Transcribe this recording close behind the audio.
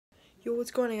Yo,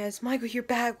 what's going on, guys? Michael here,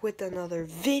 back with another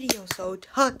video. So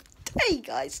today,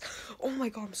 guys, oh my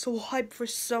god, I'm so hyped for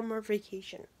summer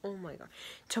vacation. Oh my god,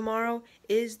 tomorrow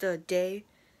is the day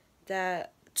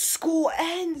that school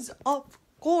ends, of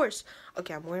course.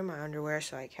 Okay, I'm wearing my underwear,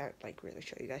 so I can't like really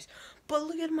show you guys, but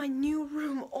look at my new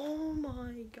room. Oh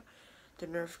my god, the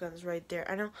Nerf gun's right there.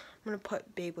 I know I'm gonna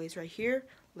put Beyblades right here,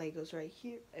 Legos right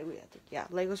here. Yeah,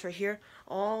 Legos right here,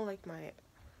 all like my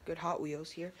good Hot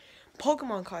Wheels here,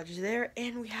 Pokemon cards there,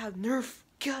 and we have Nerf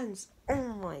guns.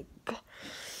 Oh my god.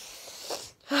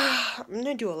 I'm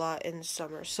gonna do a lot in the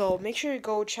summer, so make sure to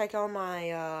go check out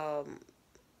my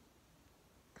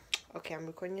okay, I'm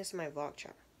recording this in my vlog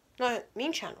channel. No,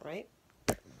 main channel, right?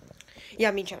 Yeah,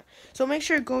 main channel. So make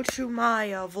sure to go to my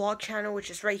vlog channel,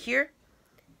 which is right here,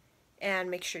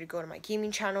 and make sure to go to my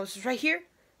gaming channel, which is right here.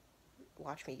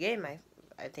 Watch me game, I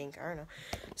think, I don't know.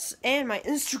 And my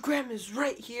Instagram is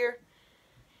right here.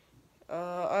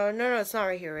 No, it's not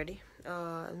right here already.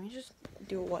 Let me just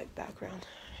do a white background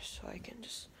so I can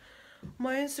just.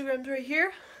 My Instagram's right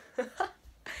here.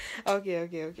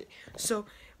 Okay. So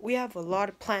we have a lot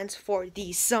of plans for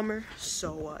the summer.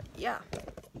 So yeah.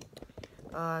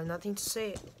 Nothing to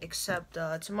say except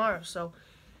tomorrow. So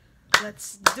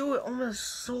let's do it. I'm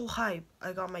so hyped.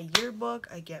 I got my yearbook.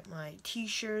 I get my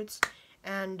T-shirts.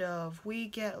 And if we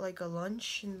get like a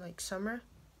lunch in like summer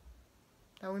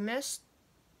that we missed,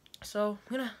 so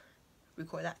I'm gonna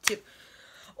record that too.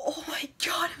 Oh my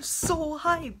god, I'm so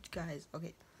hyped, guys.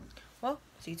 Okay, well,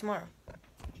 see you tomorrow.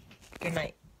 Good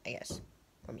night, I guess,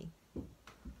 for me.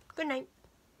 Good night.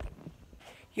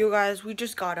 You guys, we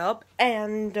just got up,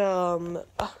 and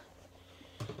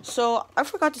so I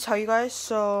forgot to tell you guys.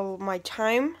 So my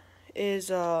time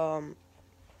is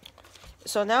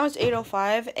so now it's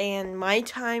 8:05, and my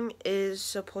time is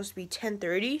supposed to be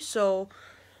 10:30. So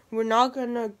we're not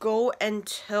gonna go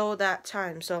until that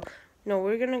time. So no,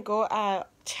 we're gonna go at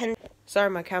 10. Sorry,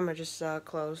 my camera just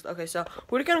closed. Okay, so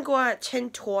we're gonna go at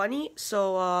 10:20.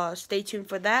 So stay tuned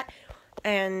for that.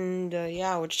 And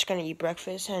yeah, we're just gonna eat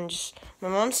breakfast, and just my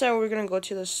mom said we're gonna go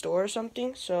to the store or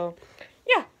something. So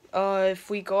yeah, if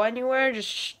we go anywhere,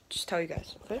 just tell you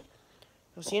guys. Okay,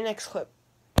 I'll see you next clip.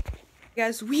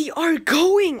 Guys, we are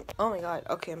going. Oh my god.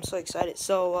 Okay, I'm so excited.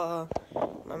 So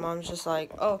my mom's just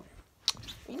like, oh,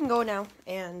 you can go now,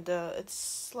 and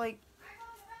it's like,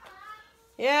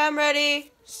 yeah, I'm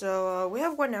ready. So we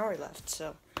have 1 hour left.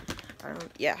 So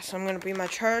yeah, so I'm gonna bring my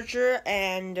charger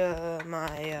and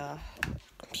my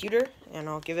computer, and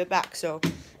I'll give it back. So,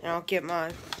 and I'll get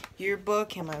my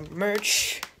yearbook and my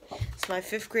merch. It's my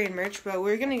 5th grade merch, but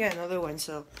we're gonna get another one,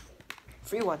 so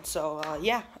free one. So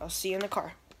yeah, I'll see you in the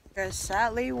car. Guys,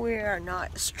 sadly we are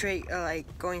not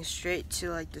going straight to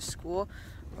like the school.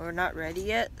 We're not ready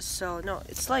yet. So no,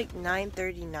 it's like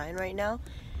 9:39 right now.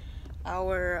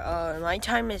 My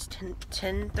time is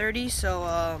 10:30. So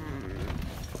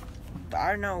I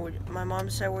don't know. My mom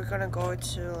said we're gonna go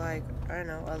to like, I don't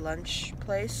know, a lunch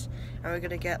place, and we're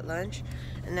gonna get lunch,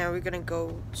 and then we're gonna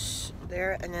go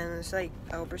there, and then it's like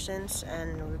Albertsons,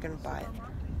 and we're gonna buy it.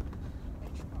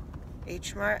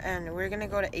 H-Mart, and we're gonna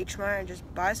go to H-Mart and just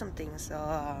buy something. So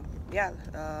yeah,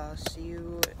 see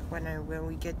you when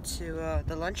we get to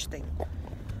the lunch thing.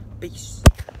 Peace.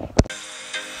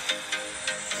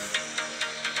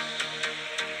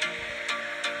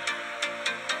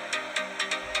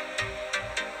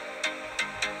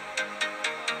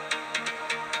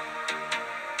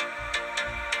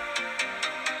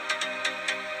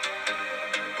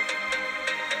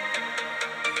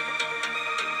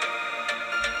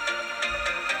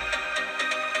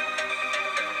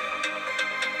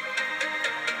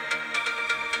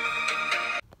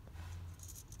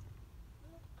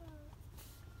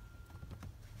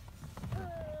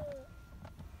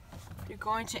 You're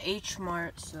going to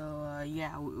H-Mart, so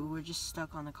yeah, we're just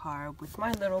stuck on the car with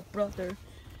my little brother.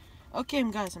 Okay,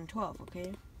 guys, I'm 12,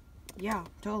 okay? Yeah,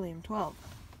 totally, I'm 12.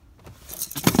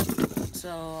 So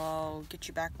I'll get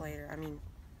you back later. I mean,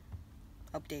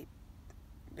 update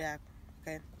back,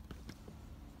 okay?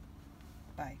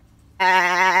 Bye.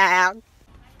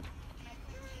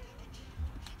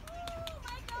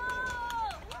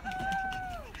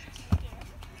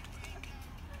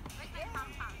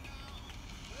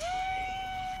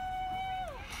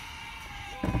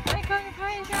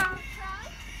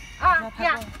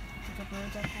 Yeah.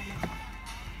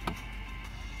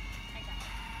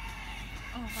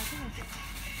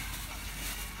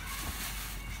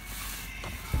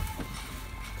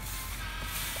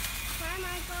 Hi,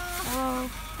 Michael. Oh.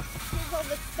 Here's all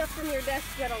the stuff from your desk.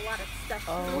 You got a lot of stuff.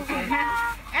 Oh, okay.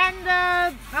 And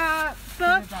the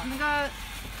book, the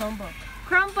Chromebook.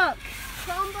 Chromebook.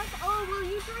 Oh, will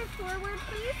you drive forward,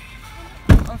 please?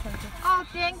 Okay. Oh,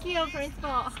 thank you,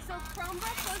 Principal. So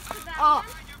Chromebook goes to that one,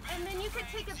 and then you could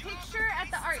take a picture at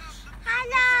the arch.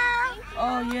 Hello.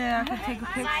 Okay, Oh yeah, I can take a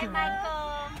picture. Bye,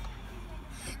 Michael.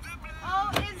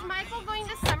 Oh, is Michael going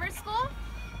to summer school?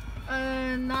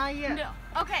 Not yet. No.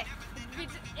 Okay.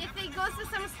 If he goes to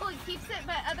summer school, he keeps it,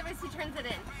 but otherwise he turns it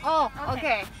in. Oh,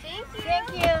 okay. Thank you. Thank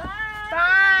you. Bye.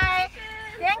 Bye.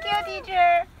 Thank you,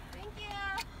 teacher. Thank you.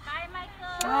 Bye,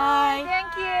 Michael. Bye.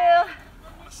 Thank you.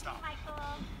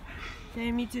 Michael.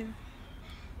 Yeah, me too.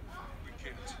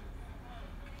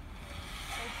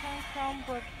 Return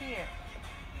Chromebook here.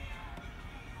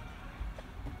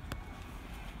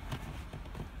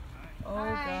 Oh,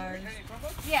 guys.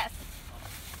 Yes.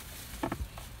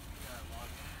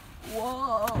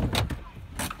 Whoa.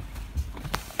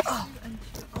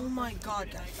 Oh my god,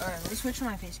 guys. Alright, let's switch to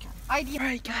my face cam.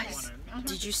 Alright, guys.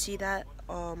 Did you see that?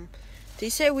 They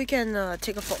say we can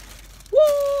take a photo.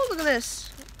 Whoa, look at this.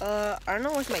 I don't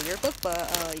know what's my yearbook, but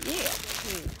yeah.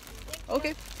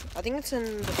 Okay. I think it's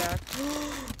in the back.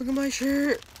 Look at my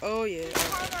shirt. Oh yeah.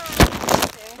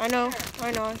 I know.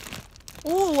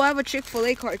 Oh, I have a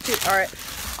Chick-fil-A card too.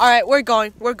 Alright, we're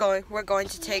going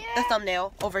to take the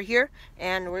thumbnail over here,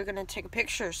 and we're gonna take a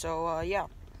picture. So yeah,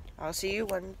 I'll see you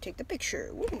when we take the picture.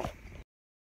 Woo.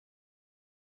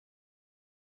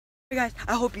 Hey guys,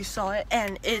 I hope you saw it,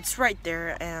 and it's right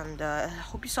there, and I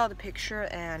hope you saw the picture.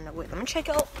 And wait, let me check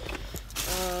out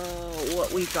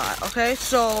what we got. Okay,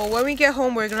 so when we get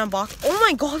home, we're gonna box. Oh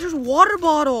my god, there's a water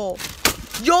bottle.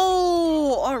 Yo,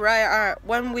 all right.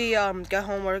 When we get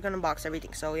home, we're gonna box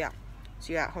everything. So yeah,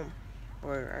 see you at home,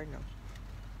 or no,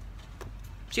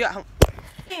 see you at home.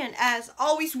 And as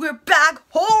always, we're back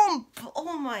home.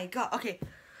 Oh my god. Okay,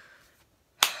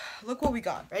 look what we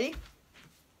got. Ready?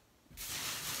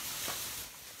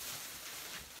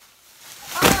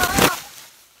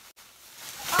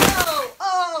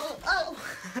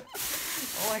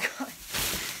 Oh my god.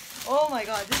 Oh my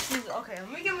god, this is okay.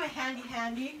 Let me get my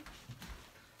handy.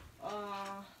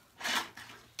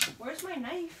 Where's my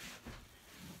knife?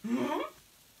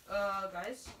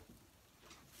 Guys.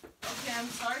 Okay, I'm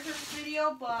sorry for this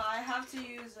video, but I have to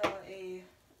use a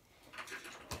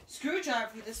screwdriver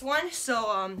for this one.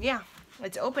 So yeah,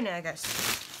 let's open it, I guess.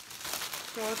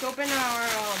 So let's open our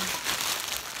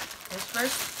this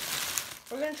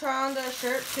first. We're gonna try on the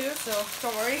shirt too, so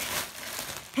don't worry.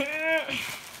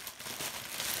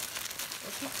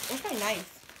 Where's my knife?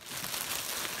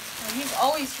 Oh, he's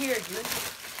always here, dude.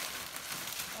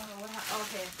 Oh,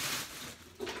 okay.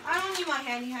 I don't need my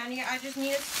handy. I just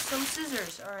need some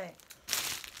scissors. All right.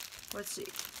 Let's see.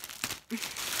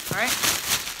 All right.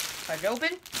 Cut it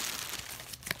open.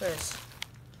 This.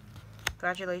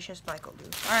 Congratulations, Michael,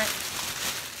 dude. All right.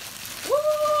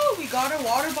 Woo! We got a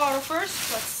water bottle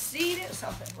first. Let's see this.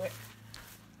 Okay, wait.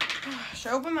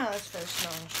 Should I open my legs first?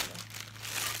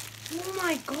 No, oh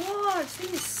my god, this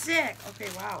thing is sick. Okay,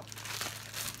 wow.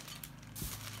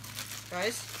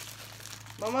 Guys,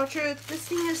 moment of truth, this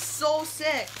thing is so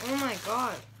sick. Oh my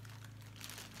god.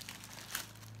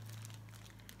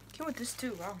 Came with this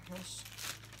too, wow, nice.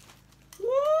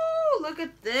 Woo, look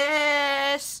at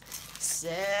this.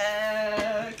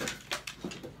 Sick.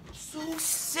 So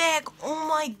sick. Oh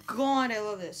my god, I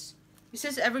love this. It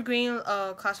says Evergreen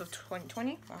class of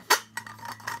 2020. Wow.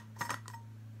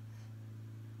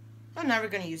 I'm never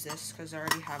gonna use this because I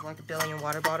already have like 1 billion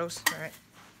water bottles. All right.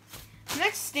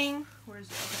 Next thing, where is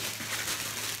it?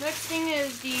 Okay. Next thing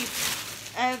is the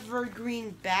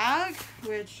Evergreen bag,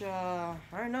 which I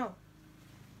don't know.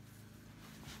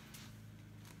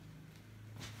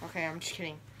 Okay, I'm just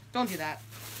kidding. Don't do that.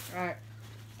 All right.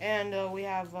 And we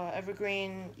have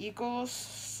Evergreen Eagles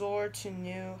soar to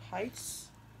new heights.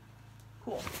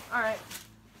 Cool. All right.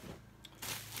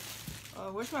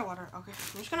 Where's my water? Okay,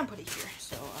 I'm just gonna put it here.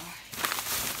 So,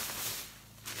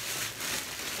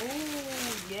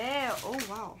 oh yeah. Oh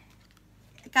wow.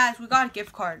 Guys, we got a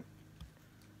gift card.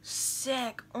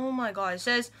 Sick. Oh my god. It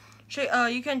says,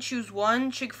 you can choose one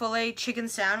Chick-fil-A chicken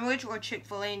sandwich or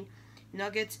Chick-fil-A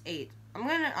nuggets 8. I'm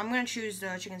gonna choose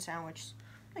the chicken sandwich.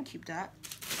 I'm gonna keep that.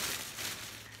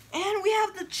 And we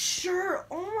have the shirt.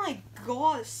 Oh my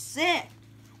god, sick.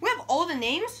 We have all the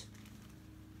names.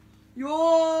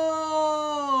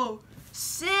 Yo,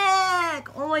 sick.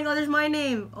 Oh my god, there's my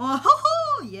name.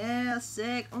 Oh yeah,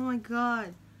 sick. Oh my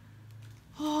god.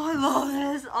 Oh, I love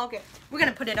this. Okay, we're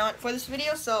gonna put it on for this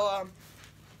video. So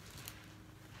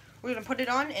we're gonna put it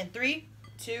on in 3,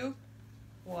 2,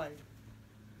 1.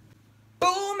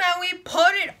 Boom, and we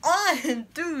put it on,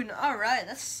 dude. All right,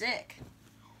 that's sick.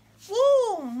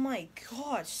 Oh my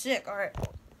god, sick. All right.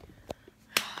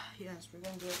 Yes, we're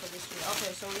gonna do it for this video.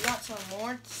 Okay, so we got some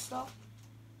more stuff.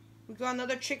 We got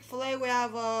another Chick-fil-A. We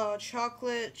have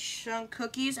chocolate chunk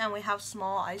cookies, and we have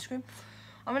small ice cream.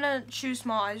 I'm gonna choose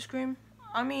small ice cream.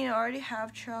 I mean, I already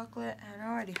have chocolate, and I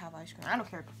already have ice cream. I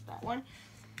don't care about that one.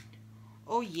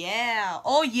 Oh yeah,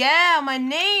 my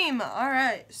name. All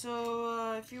right,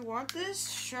 so if you want this,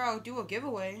 sure, I'll do a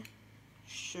giveaway.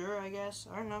 Sure, I guess.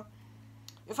 I don't know.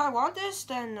 If I want this,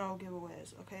 then no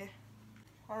giveaways. Okay.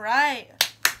 All right.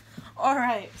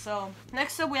 So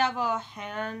next up, we have a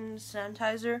hand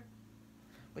sanitizer,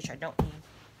 which I don't need.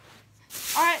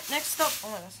 All right, next up.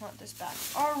 Oh, that's not this bag.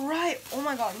 All right. Oh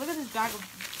my God, look at this bag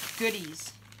of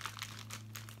goodies.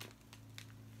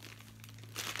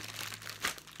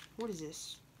 What is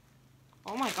this?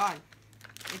 Oh my God.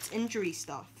 It's injury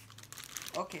stuff.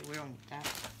 Okay, we don't need that.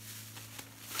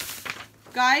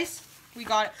 Guys, we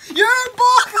got it. Your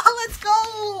book! Let's go!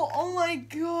 Oh my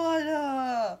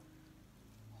God.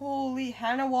 Holy,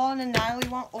 Hannah Wallen and Natalie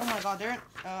Wallen. Oh my God, they're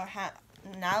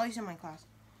Natalie's in my class.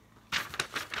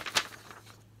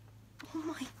 Oh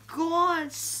my God,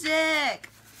 sick.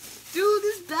 Dude,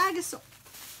 this bag is so...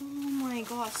 Oh my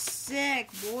God, sick,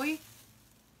 boy.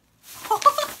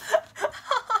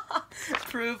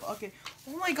 Proof. Okay.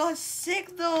 Oh my God,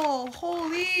 sick though.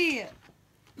 Holy.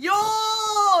 Yo.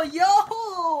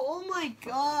 Oh my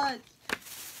God.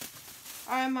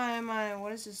 Alright, my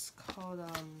what is this called?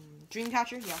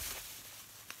 Dreamcatcher. Yeah.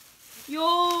 Yo.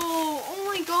 Oh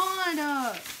my God.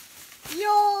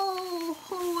 Yo.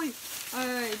 Holy.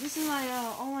 Alright, this is my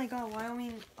oh my God,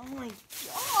 Wyoming. Oh my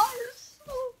God.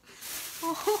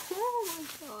 Oh my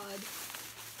God.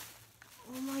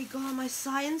 Oh my God, my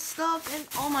science stuff, and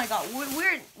oh my God,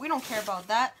 we don't care about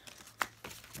that.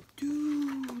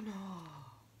 Dude,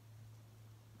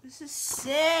 this is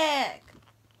sick.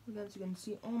 You guys can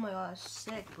see, oh my God, that's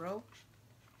sick, bro.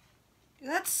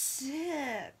 That's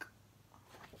sick.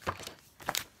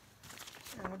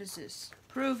 And what is this?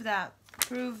 Prove that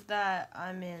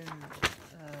I'm in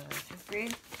 5th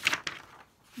grade.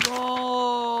 Yo.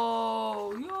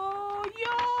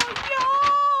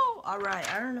 All right,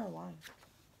 I don't know why.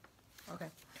 Okay.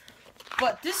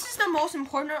 But this is the most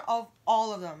important of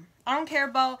all of them. I don't care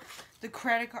about the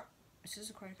credit card. Is this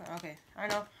a credit card? Okay, I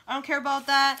know. I don't care about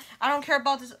that. I don't care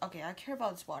about this. Okay, I care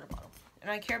about this water bottle.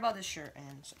 And I care about this shirt.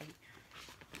 And so,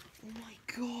 oh my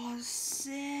God,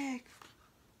 sick.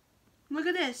 Look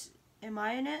at this. Am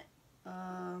I in it?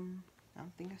 I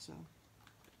don't think so.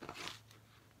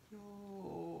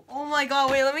 Yo. Oh my God,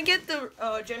 wait, let me get the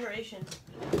generations.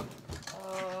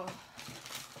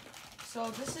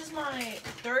 So this is my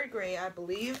 3rd grade, I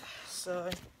believe. So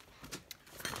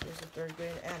there's a 3rd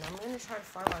grade, and I'm gonna try to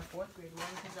find my 4th grade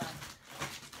one because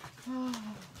oh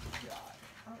God,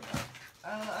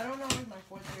 I don't know where my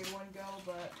 4th grade one go,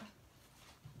 but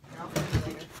I'll find it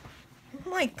later. Oh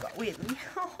my God, wait, let me.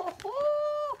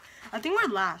 I think we're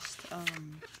last.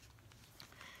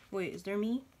 Wait, is there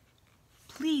me?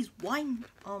 Please, why?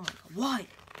 Oh my God, why?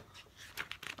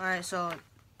 All right, so.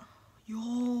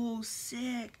 Yo,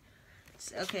 sick.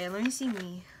 Okay, let me see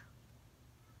me.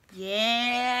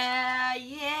 Yeah.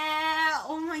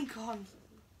 Oh my God.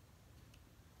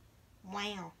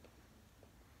 Wow.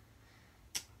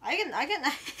 I can.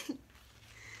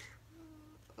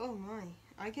 Oh my.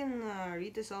 I can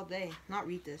read this all day. Not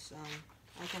read this.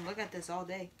 I can look at this all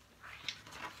day.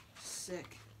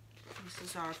 Sick. This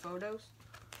is our photos.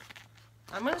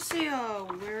 I'm gonna see.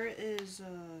 Where is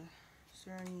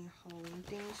there any Halloween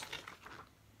things?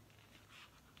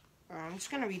 I'm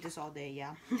just gonna read this all day,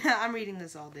 yeah. I'm reading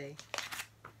this all day.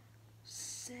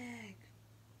 Sick.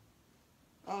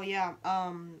 Oh yeah,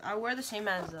 I wear the same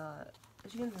as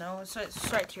you can know, it's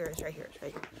right here, it's right here.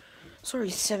 Sorry,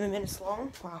 7 minutes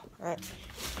long. Wow, alright.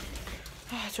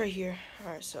 Oh, it's right here.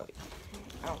 Alright, so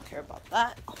I don't care about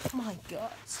that. Oh my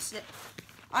God, sick.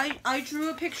 I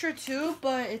drew a picture too,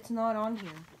 but it's not on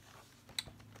here.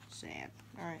 Sad.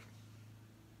 Alright.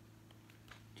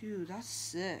 Dude, that's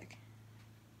sick.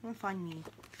 I'm gonna find me.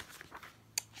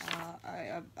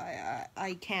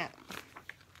 I can't.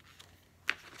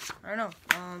 I don't know.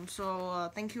 So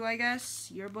thank you, I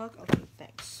guess. Yearbook. Okay,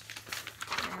 thanks.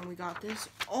 And we got this.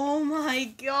 Oh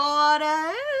my God.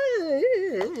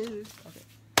 Okay.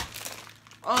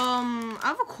 I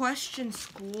have a question,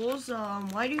 schools.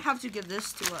 Why do you have to give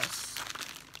this to us?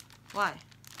 Why?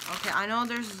 Okay, I know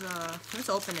there's let's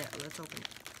open it.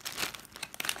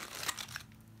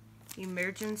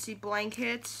 Emergency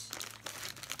blankets.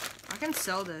 I can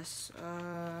sell this.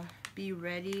 Be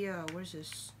ready. What is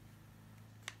this?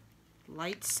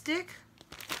 Light stick?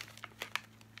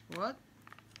 What?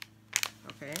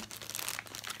 Okay.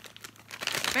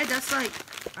 Okay, that's like,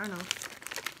 I don't know.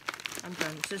 I'm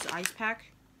done. It says ice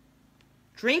pack.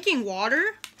 Drinking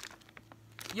water?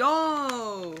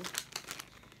 Yo!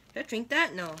 Did I drink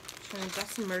that? No.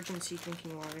 That's emergency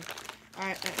drinking water.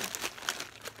 Alright, put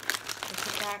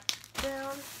that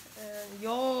down. And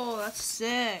yo, that's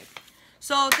sick.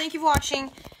 So, thank you for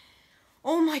watching.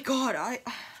 Oh my god,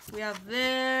 we have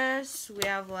this, we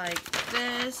have like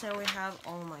this, and we have,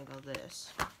 oh my god,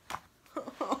 this.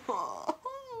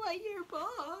 My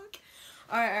yearbook.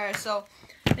 Alright, so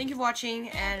thank you for watching,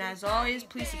 and as always,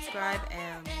 please subscribe,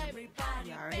 and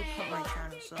yeah, I already put my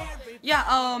channel, so yeah,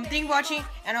 thank you for watching,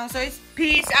 and as always,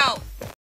 peace out.